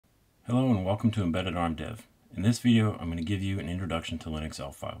Hello and welcome to Embedded ARM Dev. In this video, I'm going to give you an introduction to Linux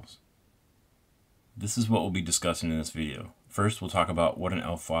ELF files. This is what we'll be discussing in this video. First, we'll talk about what an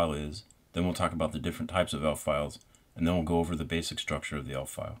ELF file is, then we'll talk about the different types of ELF files, and then we'll go over the basic structure of the ELF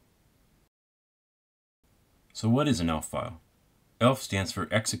file. So what is an ELF file? ELF stands for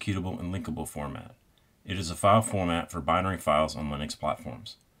Executable and Linkable Format. It is a file format for binary files on Linux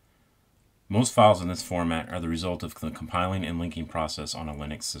platforms. Most files in this format are the result of the compiling and linking process on a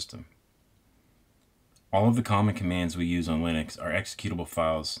Linux system. All of the common commands we use on Linux are executable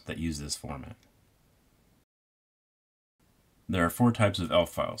files that use this format. There are four types of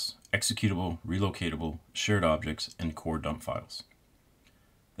ELF files: executable, relocatable, shared objects, and core dump files.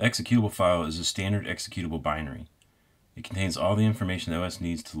 The executable file is a standard executable binary. It contains all the information the OS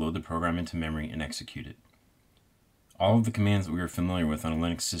needs to load the program into memory and execute it. All of the commands that we are familiar with on a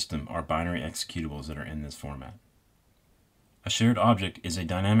Linux system are binary executables that are in this format. A shared object is a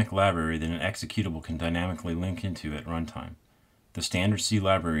dynamic library that an executable can dynamically link into at runtime. The standard C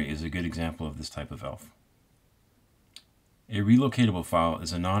library is a good example of this type of ELF. A relocatable file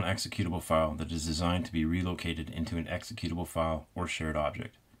is a non-executable file that is designed to be relocated into an executable file or shared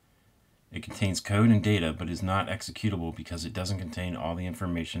object. It contains code and data but is not executable because it doesn't contain all the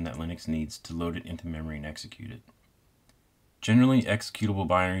information that Linux needs to load it into memory and execute it. Generally, executable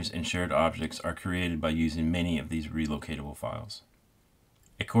binaries and shared objects are created by using many of these relocatable files.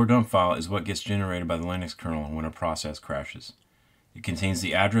 A core dump file is what gets generated by the Linux kernel when a process crashes. It contains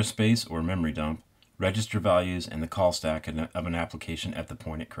the address space or memory dump, register values, and the call stack of an application at the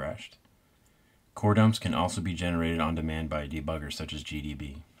point it crashed. Core dumps can also be generated on demand by a debugger such as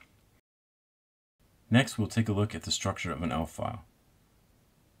GDB. Next, we'll take a look at the structure of an ELF file.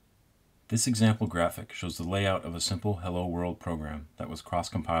 This example graphic shows the layout of a simple Hello World program that was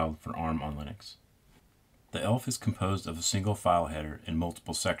cross-compiled for ARM on Linux. The ELF is composed of a single file header and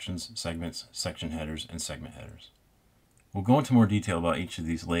multiple sections, segments, section headers, and segment headers. We'll go into more detail about each of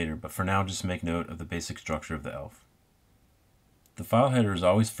these later, but for now just make note of the basic structure of the ELF. The file header is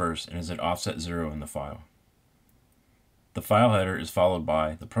always first and is at offset 0 in the file. The file header is followed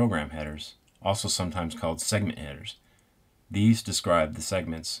by the program headers, also sometimes called segment headers. These describe the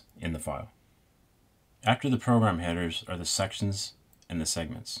segments in the file. After the program headers are the sections and the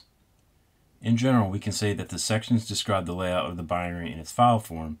segments. In general, we can say that the sections describe the layout of the binary in its file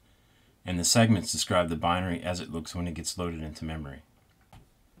form, and the segments describe the binary as it looks when it gets loaded into memory.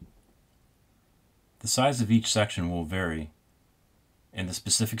 The size of each section will vary, and the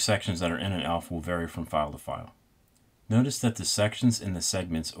specific sections that are in an ELF will vary from file to file. Notice that the sections and the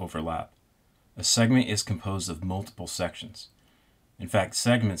segments overlap. A segment is composed of multiple sections. In fact,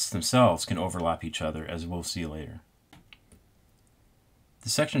 segments themselves can overlap each other, as we'll see later. The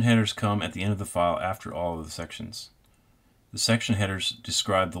section headers come at the end of the file after all of the sections. The section headers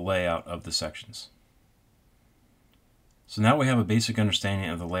describe the layout of the sections. So now we have a basic understanding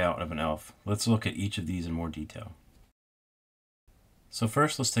of the layout of an ELF. Let's look at each of these in more detail. So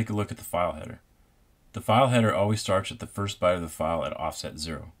first, let's take a look at the file header. The file header always starts at the first byte of the file at offset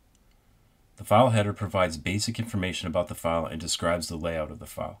 0. The file header provides basic information about the file and describes the layout of the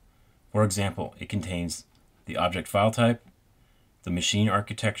file. For example, it contains the object file type, the machine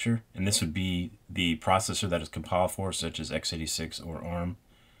architecture, and this would be the processor that is compiled for, such as x86 or ARM.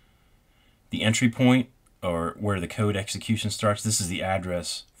 The entry point, or where the code execution starts. This is the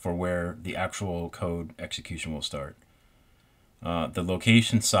address for where the actual code execution will start. The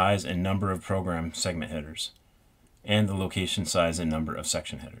location, size, and number of program segment headers, and the location, size, and number of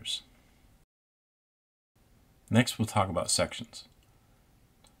section headers. Next, we'll talk about sections.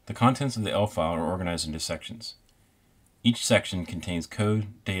 The contents of the ELF file are organized into sections. Each section contains code,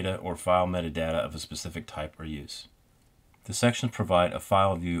 data, or file metadata of a specific type or use. The sections provide a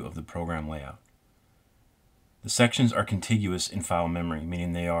file view of the program layout. The sections are contiguous in file memory,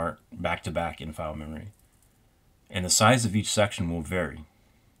 meaning they are back-to-back in file memory. And the size of each section will vary.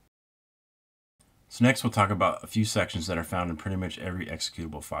 So next we'll talk about a few sections that are found in pretty much every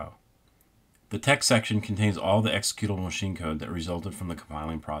executable file. The text section contains all the executable machine code that resulted from the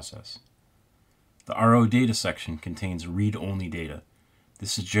compiling process. The RO data section contains read-only data.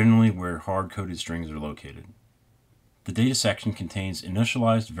 This is generally where hard-coded strings are located. The data section contains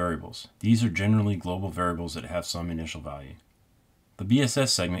initialized variables. These are generally global variables that have some initial value. The BSS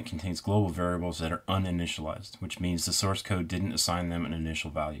segment contains global variables that are uninitialized, which means the source code didn't assign them an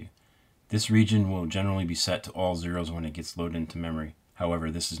initial value. This region will generally be set to all zeros when it gets loaded into memory. However,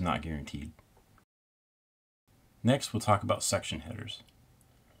 this is not guaranteed. Next, we'll talk about section headers.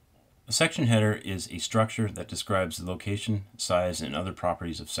 A section header is a structure that describes the location, size, and other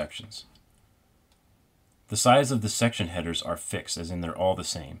properties of sections. The size of the section headers are fixed, as in they're all the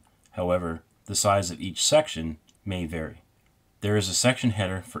same. However, the size of each section may vary. There is a section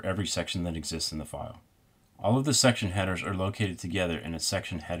header for every section that exists in the file. All of the section headers are located together in a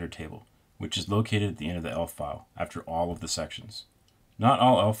section header table, which is located at the end of the ELF file after all of the sections. Not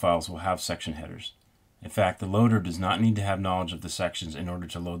all ELF files will have section headers. In fact, the loader does not need to have knowledge of the sections in order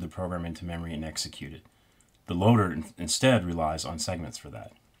to load the program into memory and execute it. The loader instead relies on segments for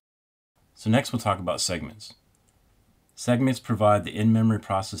that. So next we'll talk about segments. Segments provide the in-memory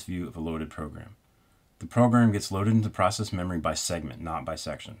process view of a loaded program. The program gets loaded into process memory by segment, not by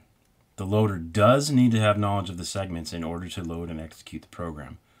section. The loader does need to have knowledge of the segments in order to load and execute the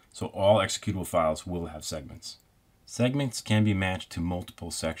program, so all executable files will have segments. Segments can be matched to multiple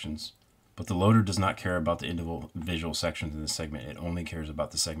sections, but the loader does not care about the individual sections in the segment. It only cares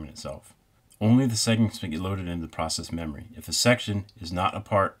about the segment itself. Only the segments may get loaded into the process memory. If a section is not a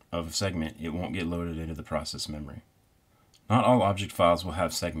part of a segment, it won't get loaded into the process memory. Not all object files will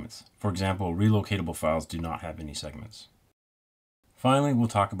have segments. For example, relocatable files do not have any segments. Finally, we'll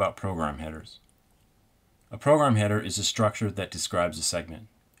talk about program headers. A program header is a structure that describes a segment.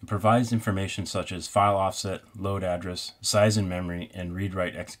 It provides information such as file offset, load address, size in memory, and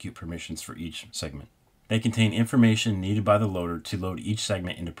read-write execute permissions for each segment. They contain information needed by the loader to load each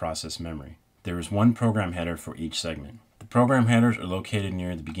segment into process memory. There is one program header for each segment. The program headers are located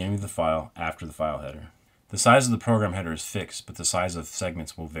near the beginning of the file after the file header. The size of the program header is fixed, but the size of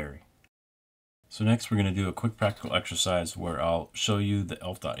segments will vary. So next we're going to do a quick practical exercise where I'll show you the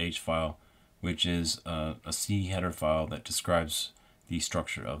elf.h file, which is a C header file that describes the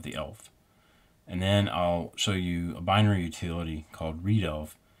structure of the elf. And then I'll show you a binary utility called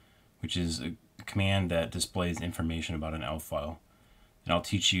readelf, which is a command that displays information about an elf file. And I'll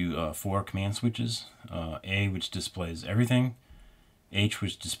teach you 4 command switches, A, which displays everything, H,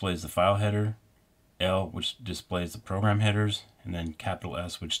 which displays the file header, L, which displays the program headers, and then capital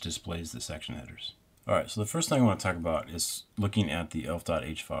S, which displays the section headers. Alright, so the first thing I want to talk about is looking at the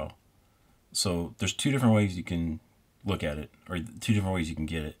elf.h file. So there's 2 different ways you can look at it, or 2 different ways you can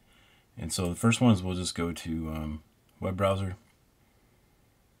get it. And so the first one is we'll just go to web browser.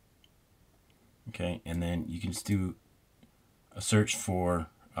 Okay, and then you can just do a search for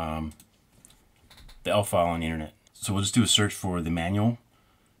the elf file on the internet. So we'll just do a search for the manual.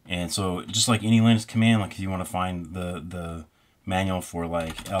 And so just like any Linux command, like if you want to find the manual for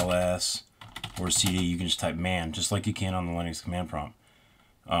like ls or cd, you can just type man, just like you can on the Linux command prompt.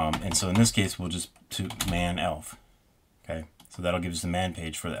 And so in this case, we'll just do man elf. Okay, so that'll give us the man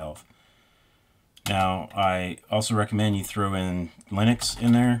page for the elf. Now, I also recommend you throw in Linux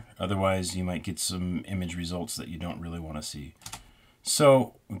in there, otherwise you might get some image results that you don't really want to see.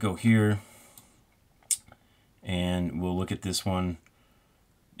 So we'll go here and we'll look at this one.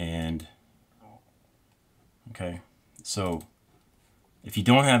 And okay, so if you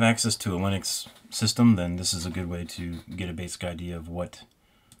don't have access to a Linux system, then this is a good way to get a basic idea of what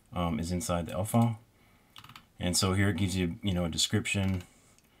is inside the elf file. And so here it gives you, a description,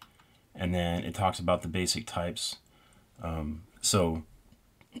 and then it talks about the basic types. So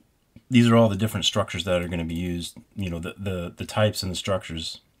these are all the different structures that are going to be used, the types and the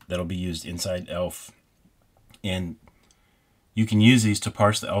structures that'll be used inside elf. And you can use these to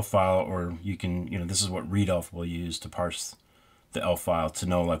parse the elf file, or you can, this is what readelf will use to parse the elf file to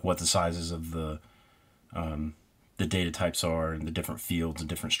know like what the sizes of the data types are and the different fields and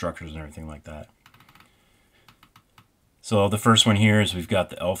different structures and everything like that. So the first one here is we've got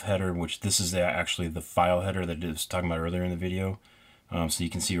the elf header, which this is actually the file header that I was talking about earlier in the video. So you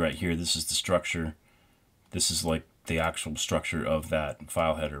can see right here, this is the structure. This is like the actual structure of that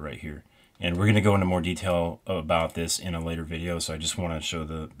file header right here. And we're going to go into more detail about this in a later video, so I just want to show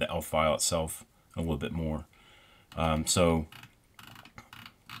the elf file itself a little bit more. So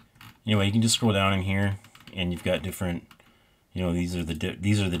anyway, you can just scroll down in here, and you've got different, these are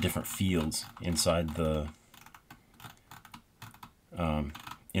the different fields inside the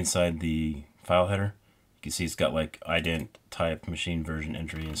file header. You can see it's got like ident, type, machine version,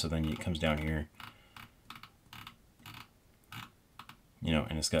 entry, and so then it comes down here,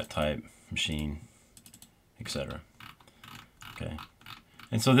 and it's got type, machine, etc. Okay,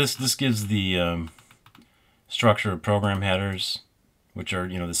 and so this gives the structure of program headers, which are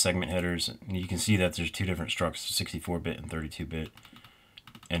the segment headers, and you can see that there's 2 different structures, 64-bit and 32-bit.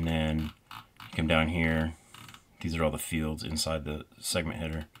 And then you come down here, these are all the fields inside the segment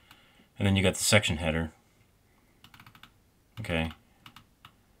header, and then you got the section header. Okay,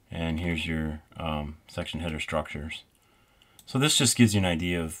 and here's your section header structures. So this just gives you an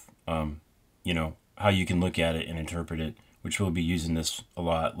idea of how you can look at it and interpret it, which we'll be using this a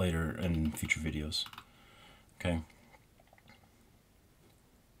lot later in future videos. Okay.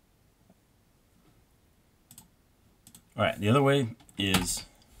 All right, the other way is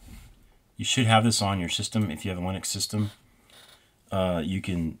you should have this on your system. If you have a Linux system,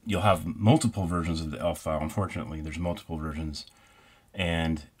 you'll have multiple versions of the ELF file. Unfortunately, there's multiple versions,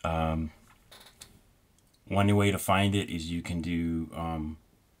 and one way to find it is you can do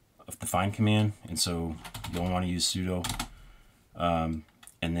the find command, and so you'll want to use sudo, and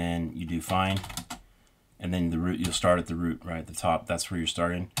then you do find, and then the root, you'll start at the root right at the top. That's where you're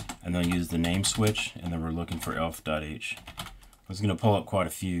starting, and then use the name switch, and then we're looking for elf.h. I was going to pull up quite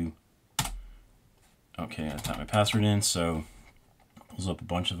a few. Okay, I typed my password in, so it pulls up a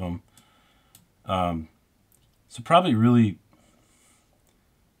bunch of them. So probably really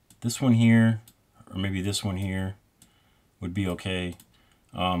this one here, or maybe this one here would be okay.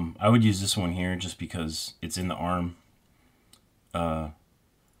 I would use this one here just because it's in the ARM,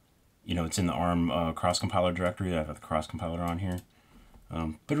 it's in the ARM cross compiler directory. I have the cross compiler on here.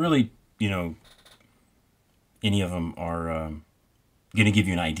 But really, any of them are going to give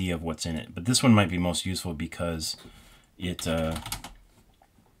you an idea of what's in it. But this one might be most useful because it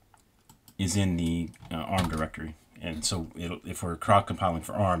is in the ARM directory. And so if we're cross compiling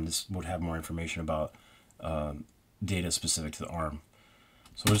for ARM, this would have more information about data specific to the ARM.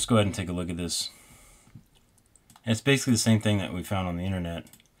 So we'll just go ahead and take a look at this. And it's basically the same thing that we found on the internet,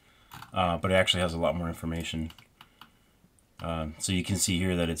 but it actually has a lot more information. So you can see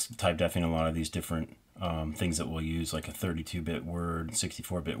here that it's type defing a lot of these different things that we'll use, like a 32-bit word,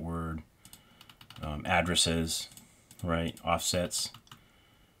 64-bit word, addresses, right, offsets.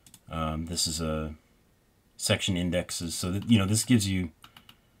 This is a section indexes. So that, this gives you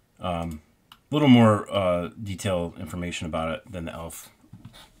a little more detailed information about it than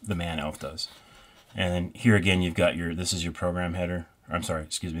the man elf does. And then here again, you've got this is your program header. Or, I'm sorry,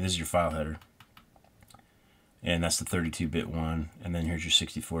 excuse me, this is your file header. And that's the 32-bit one. And then here's your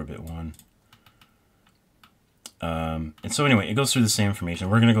 64-bit one. And so anyway, it goes through the same information.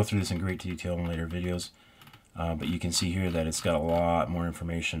 We're going to go through this in great detail in later videos. But you can see here that it's got a lot more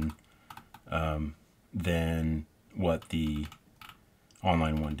information than what the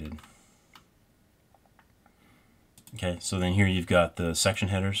online one did. Okay, so then here you've got the section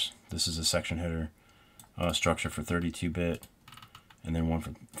headers. This is a section header structure for 32-bit, and then one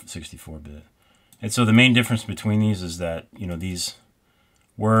for 64-bit. And so the main difference between these is that, these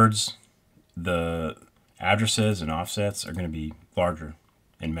words, the addresses and offsets are going to be larger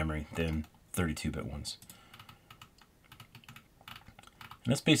in memory than 32-bit ones. And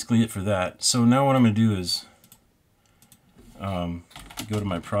that's basically it for that. So now what I'm going to do is go to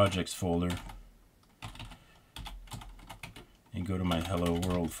my projects folder and go to my Hello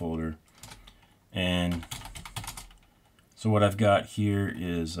World folder. And so what I've got here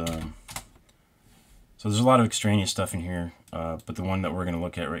is, so there's a lot of extraneous stuff in here, but the one that we're going to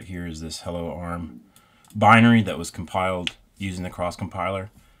look at right here is this Hello ARM binary that was compiled using the cross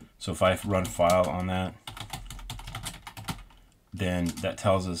compiler. So if I run file on that, then that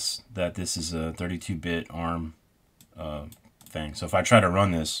tells us that this is a 32-bit ARM thing. So if I try to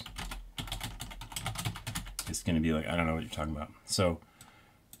run this, it's going to be like, I don't know what you're talking about. So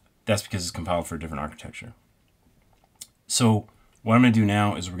that's because it's compiled for a different architecture. So what I'm going to do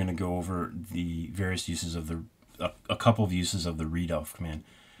now is we're going to go over the various uses of a couple of uses of the readelf command.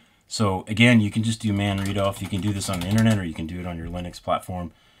 So again, you can just do man readelf. You can do this on the internet, or you can do it on your Linux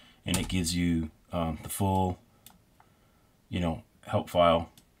platform, and it gives you the full, help file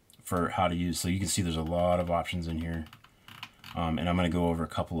for how to use. So you can see there's a lot of options in here, and I'm going to go over a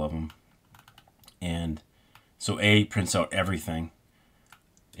couple of them. And so A prints out everything.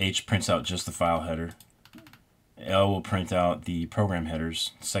 H prints out just the file header. L will print out the program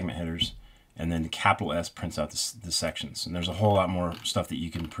headers, segment headers, and then the capital S prints out the sections. And there's a whole lot more stuff that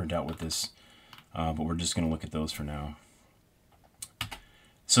you can print out with this, but we're just going to look at those for now.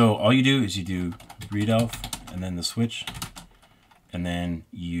 So all you do is you do readelf and then the switch, and then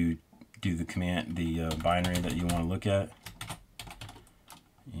you do the command, the binary that you want to look at.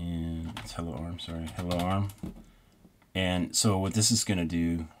 And it's hello ARM, sorry, hello ARM. And so what this is going to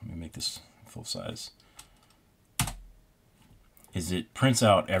do, let me make this full size, is it prints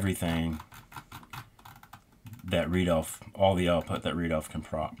out everything that readelf, all the output that readelf can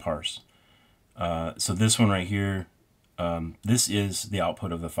parse. So this one right here, this is the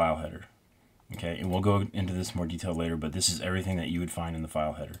output of the file header. Okay, and we'll go into this more detail later, but this is everything that you would find in the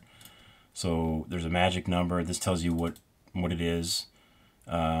file header. So there's a magic number. This tells you what it is.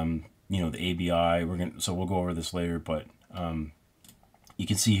 The ABI. So we'll go over this later, but you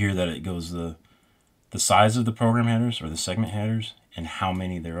can see here that it goes the size of the program headers or the segment headers and how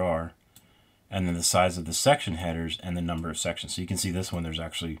many there are, and then the size of the section headers and the number of sections. So you can see this one, there's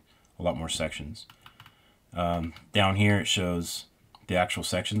actually a lot more sections. Down here it shows the actual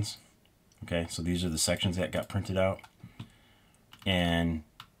sections. Okay, so these are the sections that got printed out, and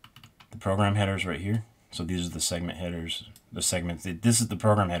the program headers right here. So these are the segment headers, the segments. This is the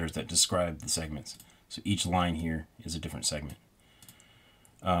program headers that describe the segments. So each line here is a different segment.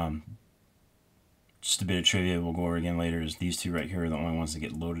 Just a bit of trivia we'll go over again later is these two right here are the only ones that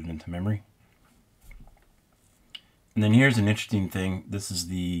get loaded into memory. And then here's an interesting thing. This is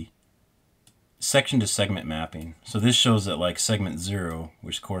the section to segment mapping. So this shows that like segment 0,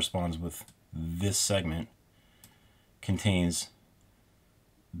 which corresponds with this segment, contains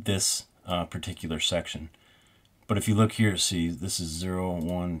this particular section. But if you look here, see this is 0,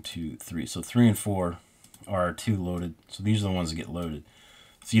 1, 2, 3. So 3 and 4 are 2 loaded. So these are the ones that get loaded.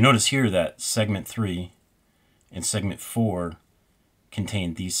 So you notice here that segment 3 and segment 4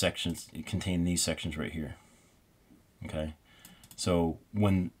 contain these sections. Contain these sections right here. Okay, so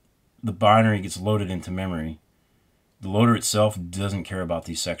when the binary gets loaded into memory, the loader itself doesn't care about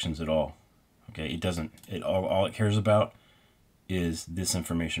these sections at all. Okay, it doesn't. All it cares about is this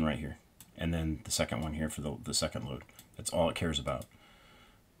information right here, and then the second one here for the second load. That's all it cares about.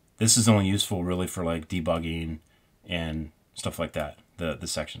 This is only useful really for like debugging and stuff like that. The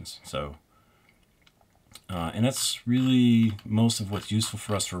sections. So, and that's really most of what's useful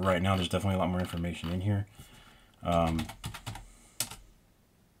for us for right now. There's definitely a lot more information in here. All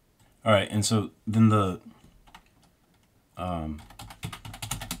right, and so then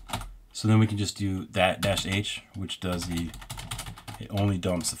so then we can just do that -h, which does it only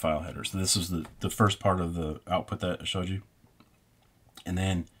dumps the file header. So this is the first part of the output that I showed you, and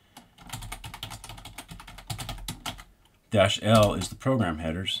then -l is the program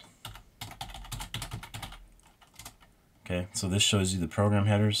headers. Okay, so this shows you the program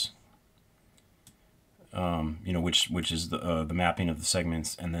headers. You know, which is the mapping of the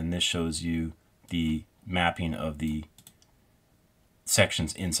segments, and then this shows you the mapping of the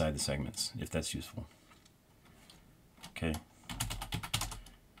sections inside the segments, if that's useful. Okay,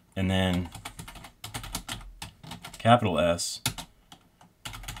 and then capital S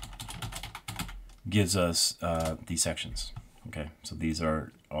gives us these sections. Okay, so these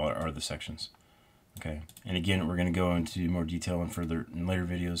are the sections. Okay, and again, we're going to go into more detail in later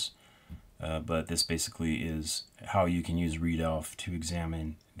videos. But this basically is how you can use readelf to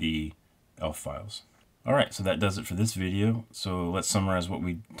examine the ELF files. Alright, so that does it for this video. So let's summarize what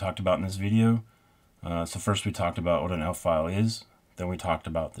we talked about in this video. So first we talked about what an ELF file is. Then we talked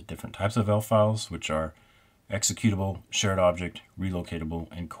about the different types of ELF files, which are executable, shared object, relocatable,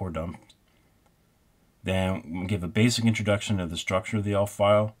 and core dump. Then we give a basic introduction of the structure of the ELF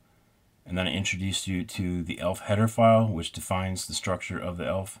file. And then I introduced you to the ELF header file, which defines the structure of the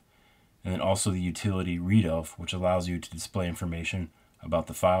ELF. And then also the utility readelf, which allows you to display information about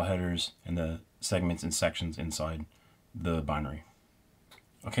the file headers and the segments and sections inside the binary.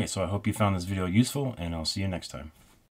 Okay, so I hope you found this video useful, and I'll see you next time.